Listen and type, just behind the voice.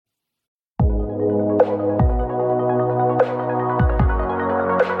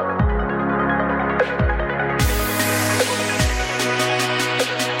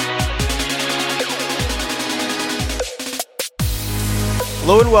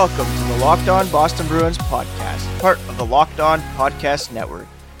welcome to the Locked On Boston Bruins podcast, part of the Locked On Podcast Network.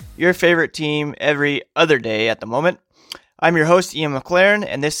 Your favorite team every other day at the moment. I'm your host, Ian McLaren,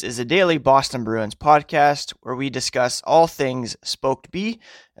 and this is a daily Boston Bruins podcast where we discuss all things Spoked B,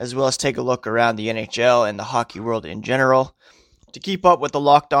 as well as take a look around the NHL and the hockey world in general. To keep up with the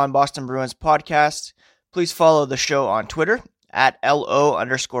Locked On Boston Bruins podcast, please follow the show on Twitter at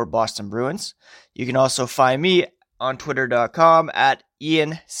LO_Boston Bruins. You can also find me on twitter.com at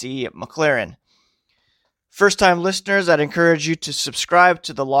Ian C. McLaren. First-time listeners, I'd encourage you to subscribe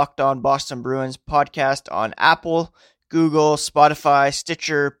to the Locked On Boston Bruins podcast on Apple, Google, Spotify,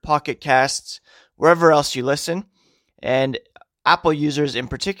 Stitcher, Pocket Casts, wherever else you listen. And Apple users in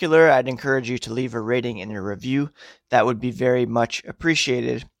particular, I'd encourage you to leave a rating and a review. That would be very much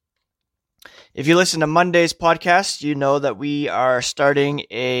appreciated. If you listen to Monday's podcast, you know that we are starting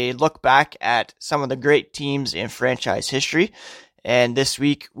a look back at some of the great teams in franchise history. And this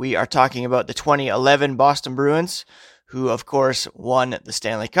week we are talking about the 2011 Boston Bruins, who of course won the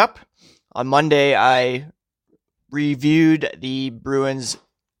Stanley Cup. On Monday, I reviewed the Bruins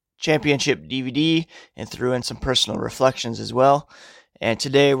championship DVD and threw in some personal reflections as well. And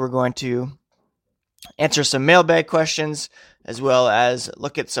today we're going to answer some mailbag questions as well as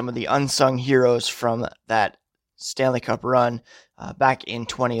look at some of the unsung heroes from that Stanley Cup run back in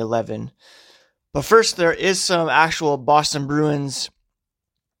 2011. But first, there is some actual Boston Bruins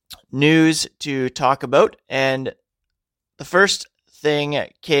news to talk about. And the first thing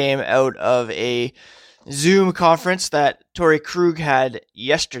came out of a Zoom conference that Torey Krug had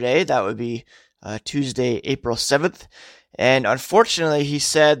yesterday. That would be Tuesday, April 7th. And unfortunately, he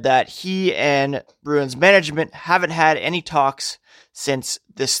said that he and Bruins management haven't had any talks since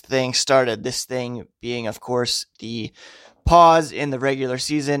this thing started. This thing being, of course, the pause in the regular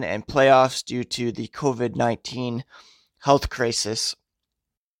season and playoffs due to the COVID-19 health crisis.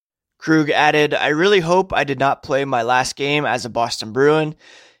 Krug added, "I really hope I did not play my last game as a Boston Bruin.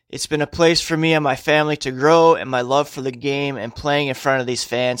 It's been a place for me and my family to grow, and my love for the game and playing in front of these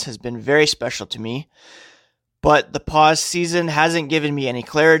fans has been very special to me. But the pause season hasn't given me any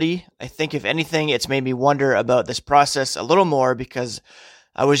clarity. I think if anything, it's made me wonder about this process a little more because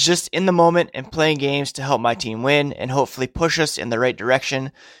I was just in the moment and playing games to help my team win and hopefully push us in the right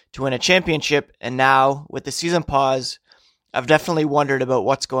direction to win a championship. And now, with the season pause, I've definitely wondered about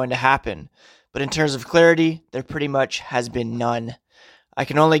what's going to happen. But in terms of clarity, there pretty much has been none. I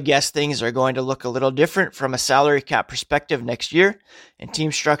can only guess things are going to look a little different from a salary cap perspective next year, and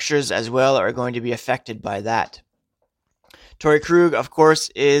team structures as well are going to be affected by that." Torey Krug, of course,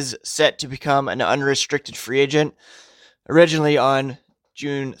 is set to become an unrestricted free agent, originally on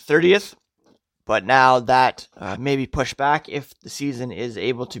June 30th, but now that may be pushed back if the season is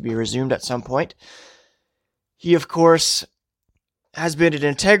able to be resumed at some point. He, of course, has been an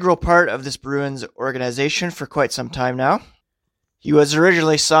integral part of this Bruins organization for quite some time now. He was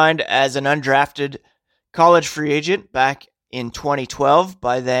originally signed as an undrafted college free agent back in 2012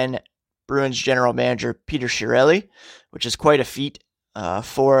 by then Bruins general manager Peter Chiarelli, which is quite a feat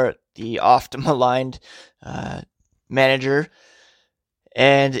for the oft-maligned manager.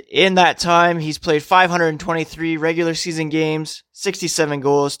 And in that time, he's played 523 regular season games, 67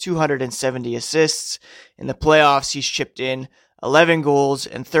 goals, 270 assists. In the playoffs, he's chipped in 11 goals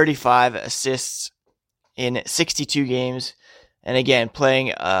and 35 assists in 62 games. And again,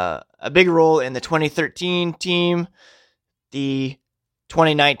 playing a big role in the 2013 team, the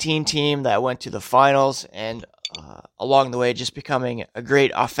 2019 team that went to the finals, and along the way just becoming a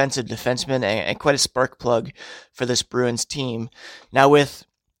great offensive defenseman and quite a spark plug for this Bruins team. Now with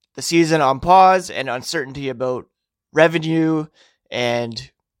the season on pause and uncertainty about revenue and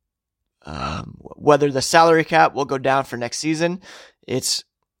whether the salary cap will go down for next season, it's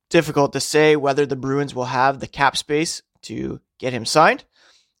difficult to say whether the Bruins will have the cap space to get him signed.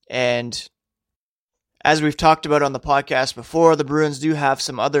 And as we've talked about on the podcast before, the Bruins do have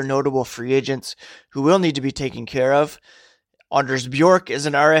some other notable free agents who will need to be taken care of. Anders Bjork is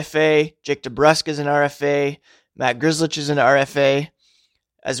an RFA, Jake DeBrusk is an RFA, Matt Grzelcyk is an RFA,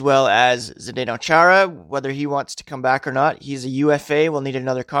 as well as Zdeno Chara, whether he wants to come back or not. He's a UFA, will need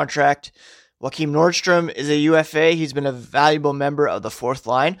another contract. Joakim Nordstrom is a UFA. He's been a valuable member of the fourth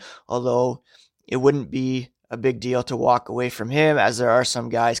line, although it wouldn't be a big deal to walk away from him as there are some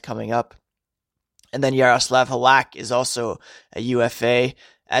guys coming up. And then Yaroslav Halak is also a UFA,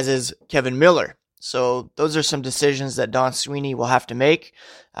 as is Kevin Miller. So those are some decisions that Don Sweeney will have to make.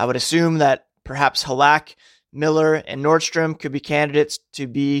 I would assume that perhaps Halak, Miller, and Nordstrom could be candidates to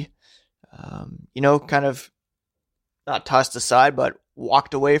be, kind of not tossed aside, but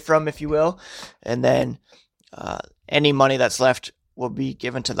walked away from, if you will. And then any money that's left will be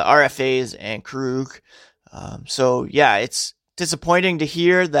given to the RFAs and Krug. So yeah, it's disappointing to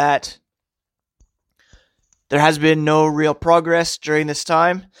hear that there has been no real progress during this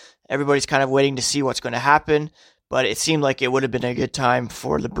time. Everybody's kind of waiting to see what's going to happen, but it seemed like it would have been a good time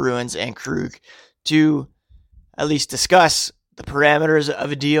for the Bruins and Krug to at least discuss the parameters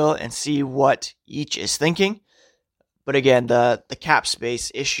of a deal and see what each is thinking. But again, the cap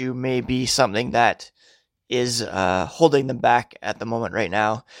space issue may be something that is holding them back at the moment right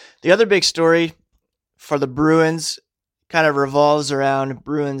now. The other big story for the Bruins kind of revolves around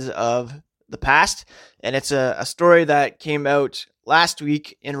Bruins of the past, and it's a story that came out last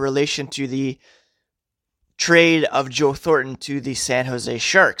week in relation to the trade of Joe Thornton to the San Jose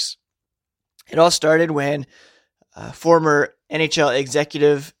Sharks. It all started when former NHL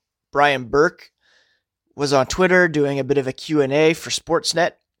executive Brian Burke was on Twitter doing a bit of a Q&A for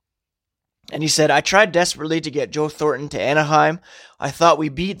Sportsnet. And he said, "I tried desperately to get Joe Thornton to Anaheim. I thought we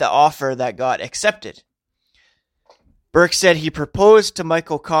beat the offer that got accepted." Burke said he proposed to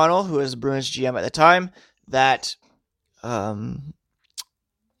Mike O'Connell, who was the Bruins GM at the time, that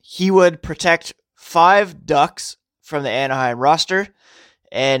he would protect 5 Ducks from the Anaheim roster,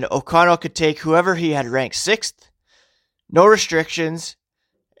 and O'Connell could take whoever he had ranked 6th, no restrictions,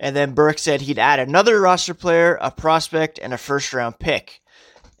 and then Burke said he'd add another roster player, a prospect, and a first-round pick.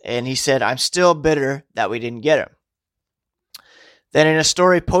 And he said, "I'm still bitter that we didn't get him." Then in a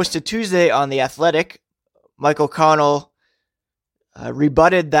story posted Tuesday on The Athletic, Mike O'Connell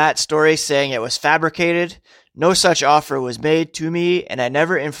rebutted that story, saying it was fabricated. "No such offer was made to me, and I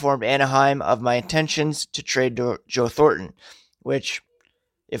never informed Anaheim of my intentions to trade Joe Thornton." Which,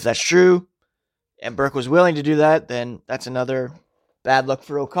 if that's true, and Burke was willing to do that, then that's another bad look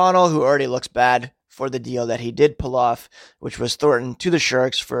for O'Connell, who already looks bad for the deal that he did pull off, which was Thornton to the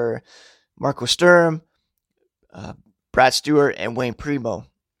Sharks for Marco Sturm, Brad Stewart, and Wayne Primo.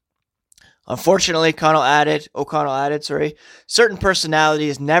 Unfortunately, O'Connell added, certain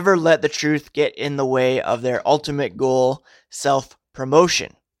personalities never let the truth get in the way of their ultimate goal,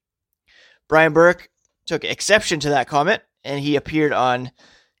 self-promotion. Brian Burke took exception to that comment, and he appeared on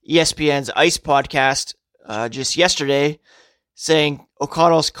ESPN's Ice podcast just yesterday, saying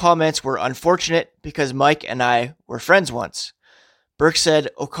O'Connell's comments were unfortunate because Mike and I were friends once. Burke said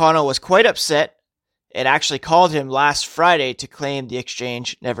O'Connell was quite upset and actually called him last Friday to claim the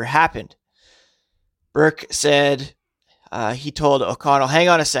exchange never happened. Burke said he told O'Connell, "Hang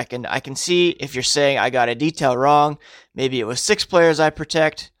on a second, I can see if you're saying I got a detail wrong. Maybe it was 6 players I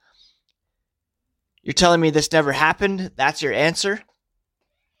protect. You're telling me this never happened? That's your answer?"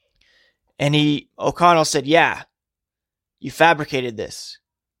 And O'Connell said, "Yeah, you fabricated this."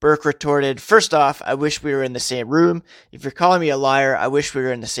 Burke retorted, "First off, I wish we were in the same room. If you're calling me a liar, I wish we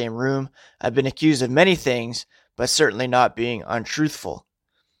were in the same room. I've been accused of many things, but certainly not being untruthful."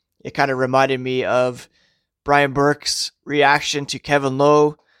 It kind of reminded me of Brian Burke's reaction to Kevin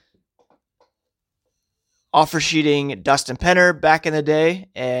Lowe offer sheeting Dustin Penner back in the day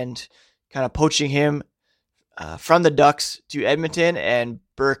and kind of poaching him from the Ducks to Edmonton, and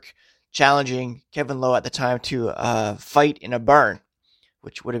Burke challenging Kevin Lowe at the time to fight in a barn,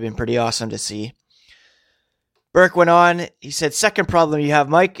 which would have been pretty awesome to see. Burke went on, he said, "Second problem you have,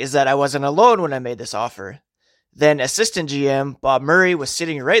 Mike, is that I wasn't alone when I made this offer. Then assistant GM Bob Murray was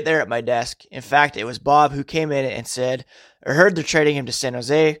sitting right there at my desk. In fact, it was Bob who came in and said, 'I heard they're trading him to San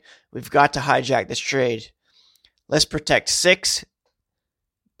Jose. We've got to hijack this trade. Let's protect 6,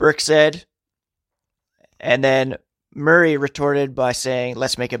 Burke said. And then Murray retorted by saying,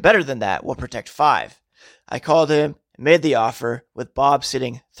 "Let's make it better than that. We'll protect 5. I called him and made the offer with Bob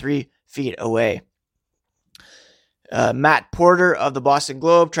sitting 3 feet away." Matt Porter of the Boston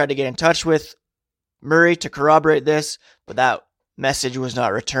Globe tried to get in touch with Murray to corroborate this, but that message was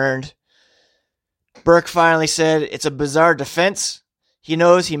not returned. Burke finally said, "It's a bizarre defense. He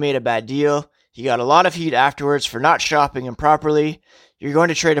knows he made a bad deal. He got a lot of heat afterwards for not shopping him properly. You're going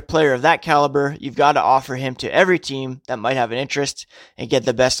to trade a player of that caliber. You've got to offer him to every team that might have an interest and get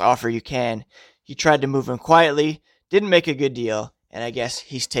the best offer you can. He tried to move him quietly, didn't make a good deal, and I guess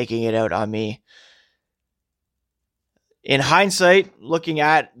he's taking it out on me." In hindsight, looking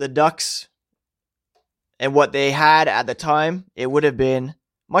at the Ducks and what they had at the time, it would have been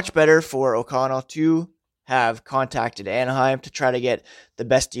much better for O'Connell to have contacted Anaheim to try to get the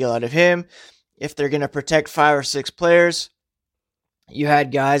best deal out of him. If they're going to protect 5 or 6 players, you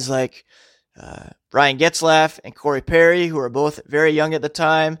had guys like Ryan Getzlaf and Corey Perry, who were both very young at the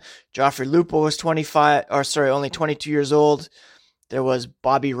time. Joffrey Lupul was only 22 years old. There was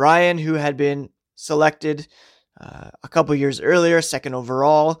Bobby Ryan, who had been selected a couple years earlier, 2nd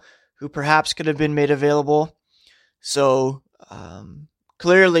overall, who perhaps could have been made available. So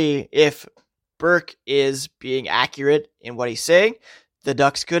Clearly, if Burke is being accurate in what he's saying, the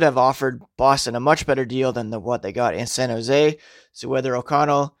Ducks could have offered Boston a much better deal than what they got in San Jose. So whether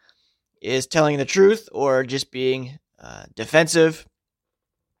O'Connell is telling the truth or just being defensive,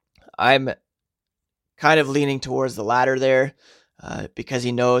 I'm kind of leaning towards the latter there because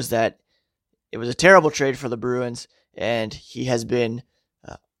he knows that it was a terrible trade for the Bruins, and he has been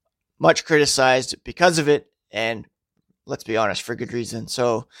much criticized because of it, and let's be honest, for good reason.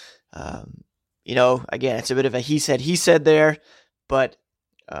 So, again, it's a bit of a he said there, but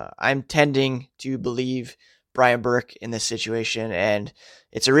I'm tending to believe Brian Burke in this situation, and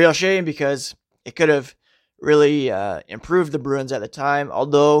it's a real shame because it could have really improved the Bruins at the time,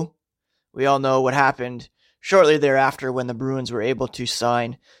 although we all know what happened shortly thereafter when the Bruins were able to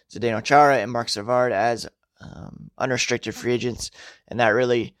sign Zdeno Chara and Mark Savard as unrestricted free agents, and that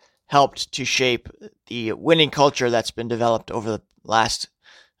really helped to shape the winning culture that's been developed over the last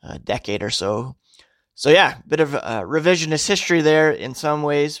decade or so. So yeah, bit of revisionist history there in some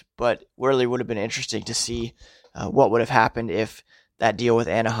ways, but really would have been interesting to see what would have happened if that deal with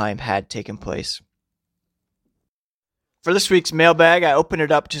Anaheim had taken place. For this week's mailbag, I opened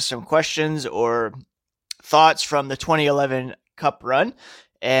it up to some questions or thoughts from the 2011 Cup run,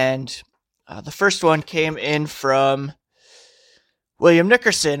 and the first one came in from William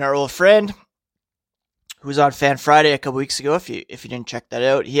Nickerson, our old friend, who was on Fan Friday a couple weeks ago. If you didn't check that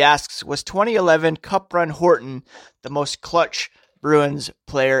out, he asks, was 2011 Cup run Horton the most clutch Bruins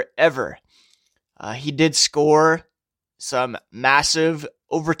player ever? He did score some massive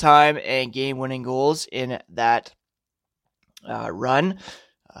overtime and game-winning goals in that run.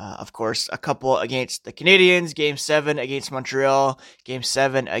 Of course, a couple against the Canadiens, Game 7 against Montreal, Game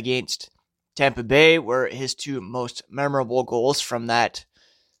 7 against Tampa Bay were his two most memorable goals from that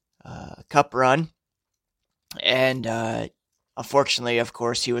Cup run. And unfortunately, of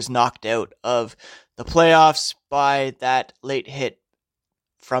course, he was knocked out of the playoffs by that late hit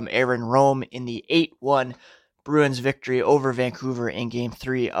from Aaron Rome in the 8-1 Bruins victory over Vancouver in Game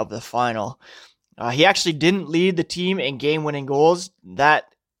 3 of the final. He actually didn't lead the team in game-winning goals. That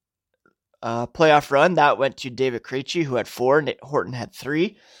playoff run, that went to David Krejci, who had 4, and Horton had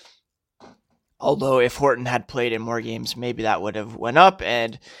 3. Although if Horton had played in more games, maybe that would have went up.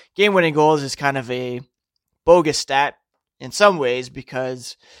 And game-winning goals is kind of a bogus stat in some ways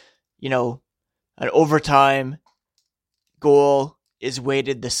because, an overtime goal is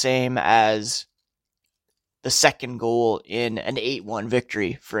weighted the same as the second goal in an 8-1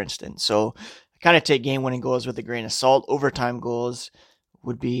 victory, for instance. So I kind of take game-winning goals with a grain of salt. Overtime goals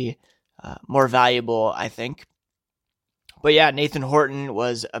would be more valuable, I think. But yeah, Nathan Horton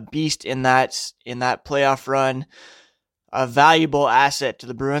was a beast in that playoff run, a valuable asset to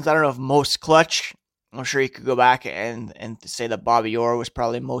the Bruins. I don't know if most clutch. I'm sure you could go back and say that Bobby Orr was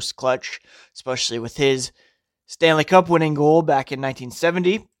probably most clutch, especially with his Stanley Cup winning goal back in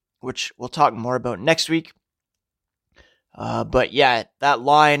 1970, which we'll talk more about next week. But yeah, that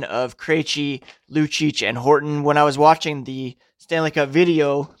line of Krejci, Lucic, and Horton, when I was watching the Stanley Cup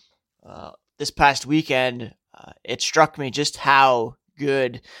video this past weekend, it struck me just how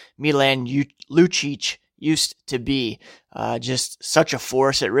good Milan Lucic used to be. Just such a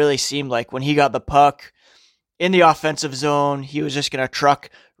force. It really seemed like when he got the puck in the offensive zone, he was just going to truck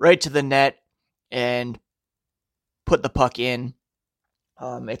right to the net and put the puck in.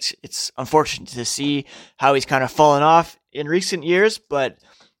 It's unfortunate to see how he's kind of fallen off in recent years, but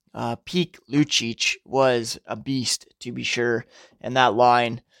peak Lucic was a beast to be sure, and that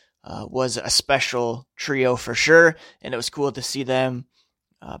line was a special trio for sure, and it was cool to see them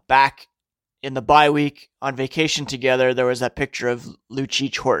back in the bye week on vacation together. There was that picture of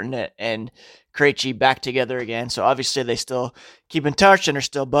Lucic, Horton, and Krejci back together again, so obviously they still keep in touch and are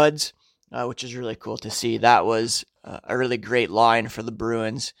still buds, which is really cool to see. That was a really great line for the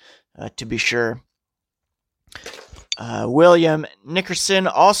Bruins, to be sure. William Nickerson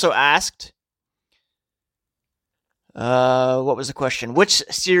also asked, what was the question? Which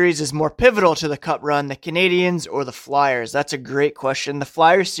series is more pivotal to the Cup run, the Canadiens or the Flyers? That's a great question. The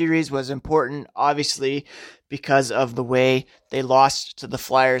Flyers series was important, obviously, because of the way they lost to the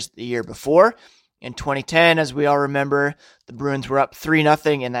Flyers the year before. In 2010, as we all remember, the Bruins were up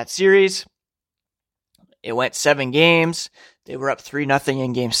 3-0 in that series. It went 7 games. They were up 3-0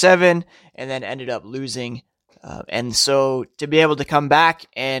 in Game 7 and then ended up losing. And so to be able to come back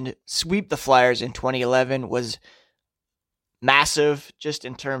and sweep the Flyers in 2011 was massive, just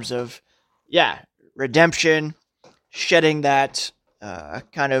in terms of, redemption, shedding that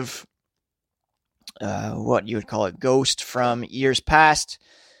kind of, what you would call it, ghost from years past.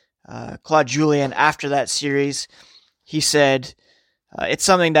 Claude Julien, after that series, he said, it's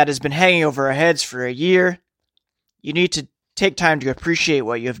something that has been hanging over our heads for a year. You need to take time to appreciate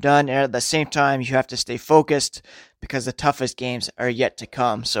what you have done, and at the same time, you have to stay focused because the toughest games are yet to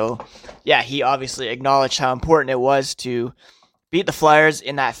come. So, yeah, he obviously acknowledged how important it was to beat the Flyers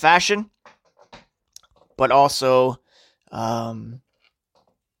in that fashion, but also,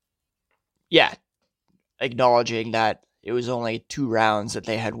 acknowledging that it was only 2 rounds that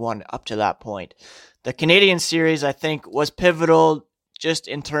they had won up to that point. The Canadian series, I think, was pivotal just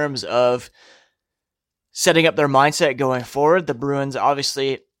in terms of setting up their mindset going forward. The Bruins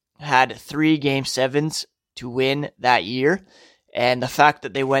obviously had 3 Game 7s to win that year, and the fact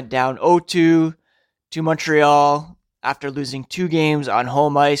that they went down 0-2 to Montreal after losing 2 games on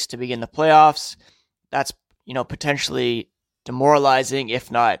home ice to begin the playoffs, that's, potentially demoralizing,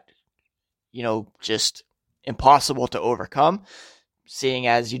 if not, just impossible to overcome, seeing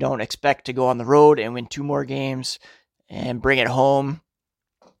as you don't expect to go on the road and win 2 more games and bring it home.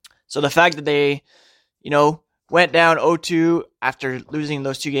 So the fact that they, went down 0-2 after losing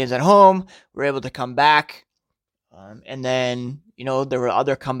those 2 games at home, were able to come back. And then, there were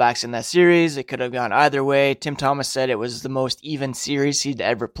other comebacks in that series. It could have gone either way. Tim Thomas said it was the most even series he'd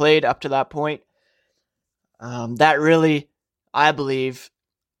ever played up to that point. That really, I believe,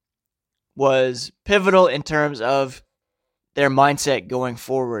 was pivotal in terms of their mindset going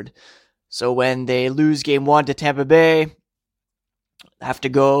forward. So when they lose Game 1 to Tampa Bay, have to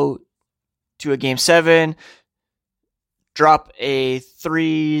go to a Game 7, drop a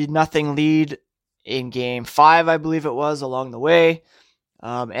 3-0 lead in Game 5, I believe it was, along the way,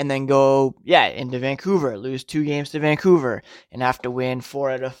 and then go, into Vancouver, lose 2 games to Vancouver, and have to win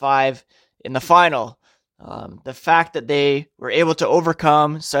 4 out of 5 in the final. The fact that they were able to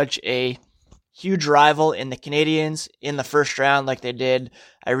overcome such a huge rival in the Canadiens in the first round like they did,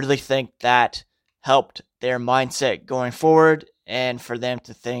 I really think that helped their mindset going forward, and for them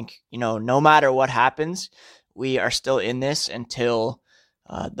to think, no matter what happens, we are still in this until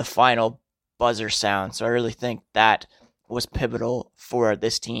the final buzzer sound. So I really think that was pivotal for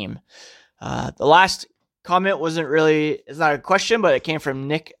this team. The last comment it's not a question, but it came from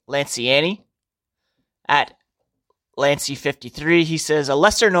Nick Lanciani at Lancy53. He says, a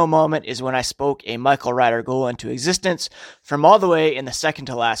lesser-known moment is when I spoke a Michael Ryder goal into existence from all the way in the second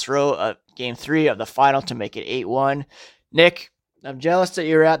to last row of Game 3 of the final to make it 8-1. Nick, I'm jealous that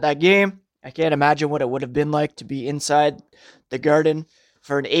you were at that game. I can't imagine what it would have been like to be inside the Garden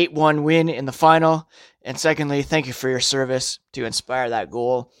for an 8-1 win in the final. And secondly, thank you for your service to inspire that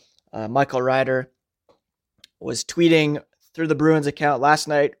goal. Michael Ryder was tweeting through the Bruins account last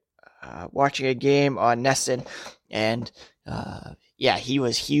night, watching a game on NESN, and he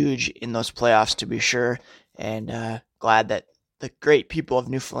was huge in those playoffs, to be sure, and glad that the great people of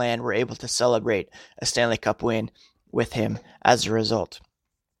Newfoundland were able to celebrate a Stanley Cup win with him as a result.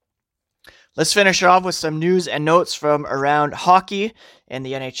 Let's finish off with some news and notes from around hockey and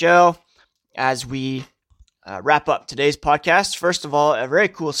the NHL as we wrap up today's podcast. First of all, a very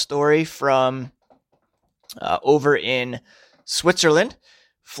cool story from over in Switzerland.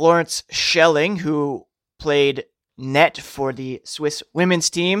 Florence Schelling, who played net for the Swiss women's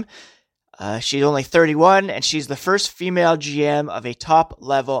team. She's only 31, and she's the first female GM of a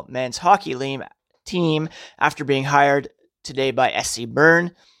top-level men's hockey team after being hired today by SC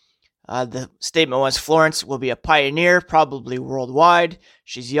Bern. The statement was, Florence will be a pioneer, probably worldwide.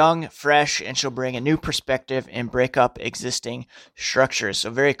 She's young, fresh, and she'll bring a new perspective and break up existing structures. So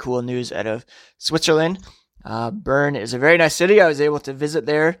very cool news out of Switzerland. Bern is a very nice city. I was able to visit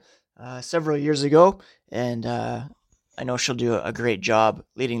there several years ago, and I know she'll do a great job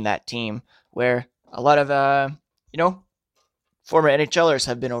leading that team, where a lot of former NHLers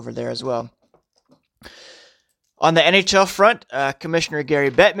have been over there as well. On the NHL front, Commissioner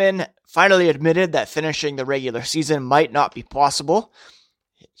Gary Bettman finally admitted that finishing the regular season might not be possible.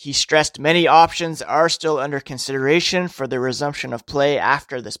 He stressed many options are still under consideration for the resumption of play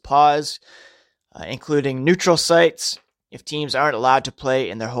after this pause, including neutral sites if teams aren't allowed to play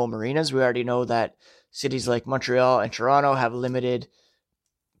in their home arenas. We already know that cities like Montreal and Toronto have limited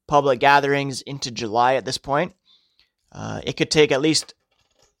public gatherings into July at this point. It could take at least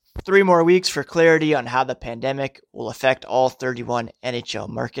 3 more weeks for clarity on how the pandemic will affect all 31 NHL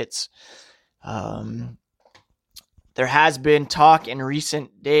markets. There has been talk in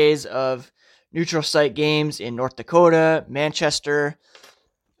recent days of neutral site games in North Dakota, Manchester.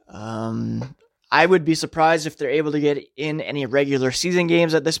 I would be surprised if they're able to get in any regular season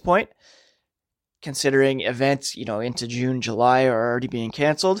games at this point, considering events, into June, July are already being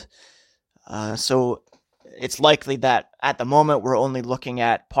canceled. So it's likely that at the moment we're only looking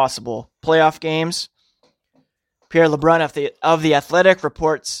at possible playoff games. Pierre LeBrun of the Athletic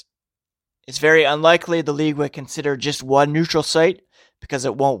reports it's very unlikely the league would consider just one neutral site because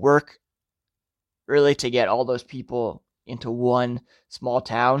it won't work really to get all those people into one small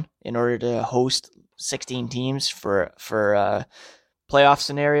town in order to host 16 teams for a playoff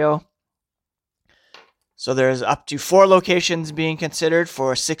scenario. So there's up to 4 locations being considered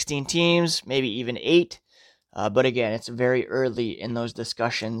for 16 teams, maybe even 8. But again, it's very early in those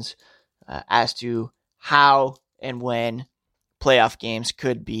discussions as to how and when playoff games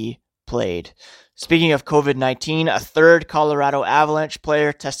could be played. Speaking of COVID-19, a third Colorado Avalanche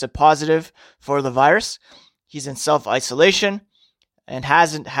player tested positive for the virus. He's in self-isolation and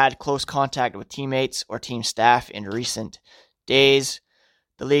hasn't had close contact with teammates or team staff in recent days.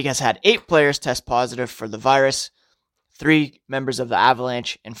 The league has had 8 players test positive for the virus, 3 members of the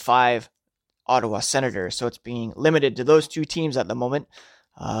Avalanche and 5 Ottawa Senators. So it's being limited to those 2 teams at the moment,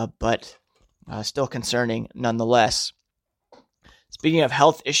 but still concerning nonetheless. Speaking of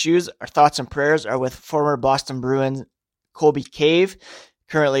health issues, our thoughts and prayers are with former Boston Bruins Colby Cave,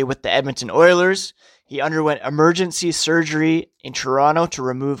 currently with the Edmonton Oilers. He underwent emergency surgery in Toronto to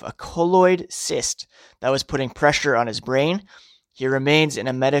remove a colloid cyst that was putting pressure on his brain. He remains in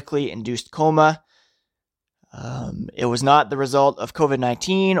a medically induced coma. It was not the result of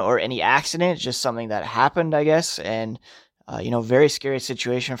COVID-19 or any accident, just something that happened, I guess. And, very scary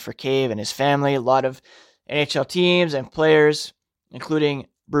situation for Cave and his family. A lot of NHL teams and players, including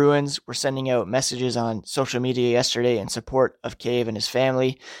Bruins, were sending out messages on social media yesterday in support of Cave and his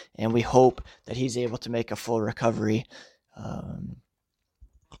family, and we hope that he's able to make a full recovery.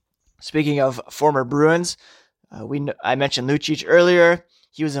 Speaking of former Bruins, I mentioned Lucic earlier.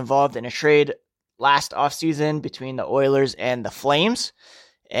 He was involved in a trade last offseason between the Oilers and the Flames,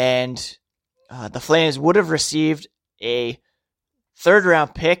 and the Flames would have received a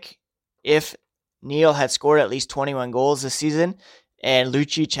third-round pick if Neal had scored at least 21 goals this season, and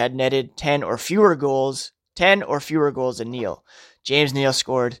Lucic had netted 10 or fewer goals than Neal. James Neal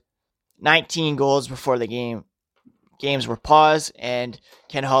scored 19 goals before the games were paused, and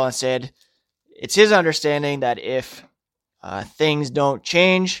Ken Holland said it's his understanding that if things don't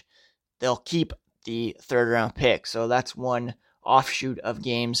change, they'll keep the third-round pick. So that's one offshoot of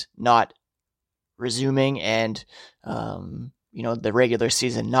games not resuming and, the regular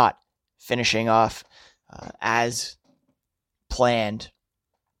season not finishing off as planned.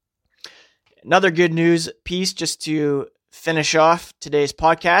 Another good news piece just to finish off today's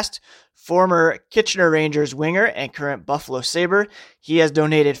podcast. Former Kitchener Rangers winger and current Buffalo Sabre, he has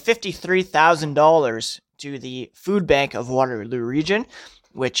donated $53,000 to the Food Bank of Waterloo Region,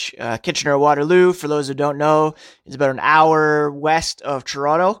 which Kitchener-Waterloo, for those who don't know, is about an hour west of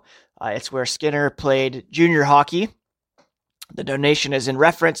Toronto. It's where Skinner played junior hockey. The donation is in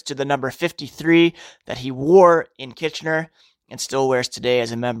reference to the number 53 that he wore in Kitchener and still wears today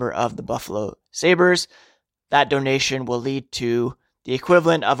as a member of the Buffalo Sabres. That donation will lead to the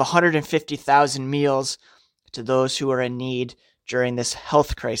equivalent of 150,000 meals to those who are in need during this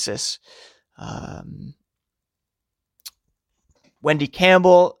health crisis. Wendy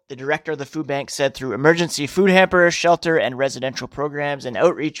Campbell, the director of the food bank, said through emergency food hampers, shelter and residential programs and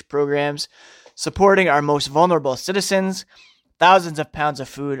outreach programs supporting our most vulnerable citizens, thousands of pounds of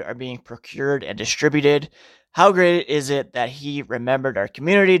food are being procured and distributed. How great is it that he remembered our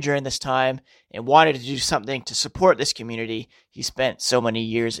community during this time and wanted to do something to support this community he spent so many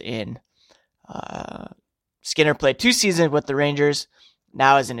years in. Skinner played 2 seasons with the Rangers,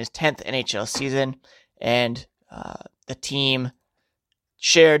 now is in his 10th NHL season, and the team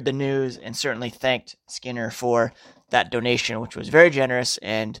shared the news and certainly thanked Skinner for that donation, which was very generous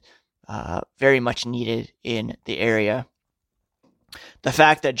and very much needed in the area. The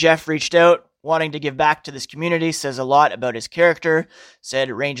fact that Jeff reached out wanting to give back to this community says a lot about his character,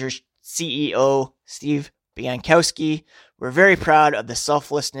 said Rangers CEO Steve Biankowski. We're very proud of the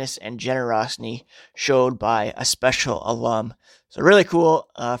selflessness and generosity showed by a special alum. So really cool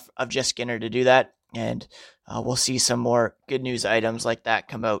of Jeff Skinner to do that, and we'll see some more good news items like that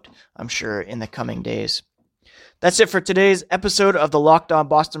come out, I'm sure, in the coming days. That's it for today's episode of the Locked On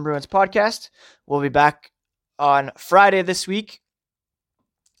Boston Bruins podcast. We'll be back on Friday this week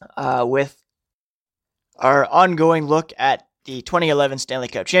with our ongoing look at the 2011 Stanley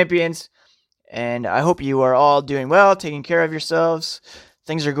Cup champions. And I hope you are all doing well, taking care of yourselves.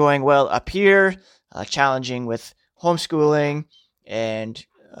 Things are going well up here, challenging with homeschooling. And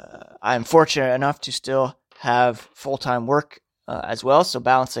I'm fortunate enough to still have full-time work as well. So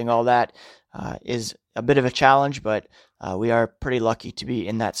balancing all that is a bit of a challenge, but we are pretty lucky to be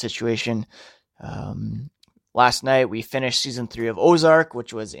in that situation. Last night we finished season 3 of Ozark,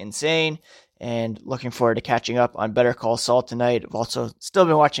 which was insane. and looking forward to catching up on Better Call Saul tonight. I've also still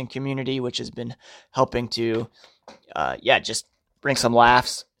been watching Community, which has been helping to, just bring some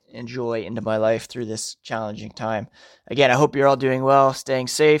laughs and joy into my life through this challenging time. Again, I hope you're all doing well, staying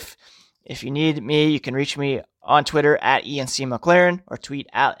safe. If you need me, you can reach me on Twitter at ENC McLaren or tweet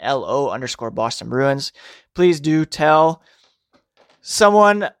at LO_Boston Bruins. Please do tell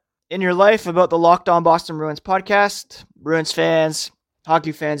someone in your life about the Locked On Boston Bruins podcast, Bruins fans,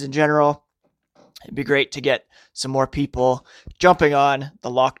 hockey fans in general. It'd be great to get some more people jumping on the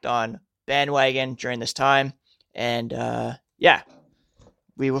Locked On bandwagon during this time. And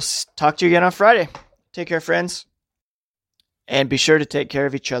we will talk to you again on Friday. Take care, friends. And be sure to take care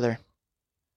of each other.